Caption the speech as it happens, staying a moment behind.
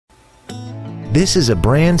This is a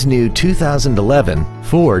brand new 2011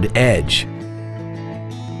 Ford Edge.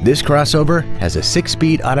 This crossover has a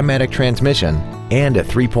 6-speed automatic transmission and a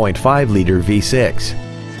 3.5-liter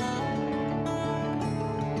V6.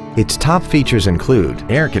 Its top features include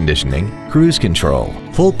air conditioning, cruise control,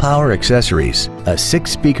 full power accessories, a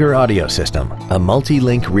 6-speaker audio system, a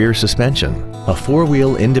multi-link rear suspension, a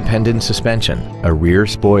 4-wheel independent suspension, a rear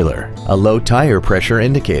spoiler, a low tire pressure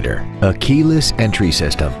indicator, a keyless entry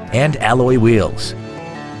system, and alloy wheels.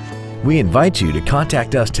 We invite you to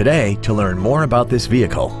contact us today to learn more about this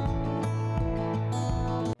vehicle.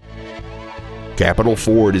 Capital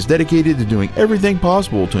Ford is dedicated to doing everything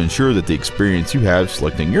possible to ensure that the experience you have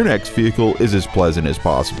selecting your next vehicle is as pleasant as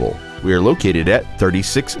possible. We are located at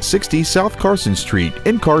 3660 South Carson Street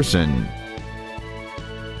in Carson.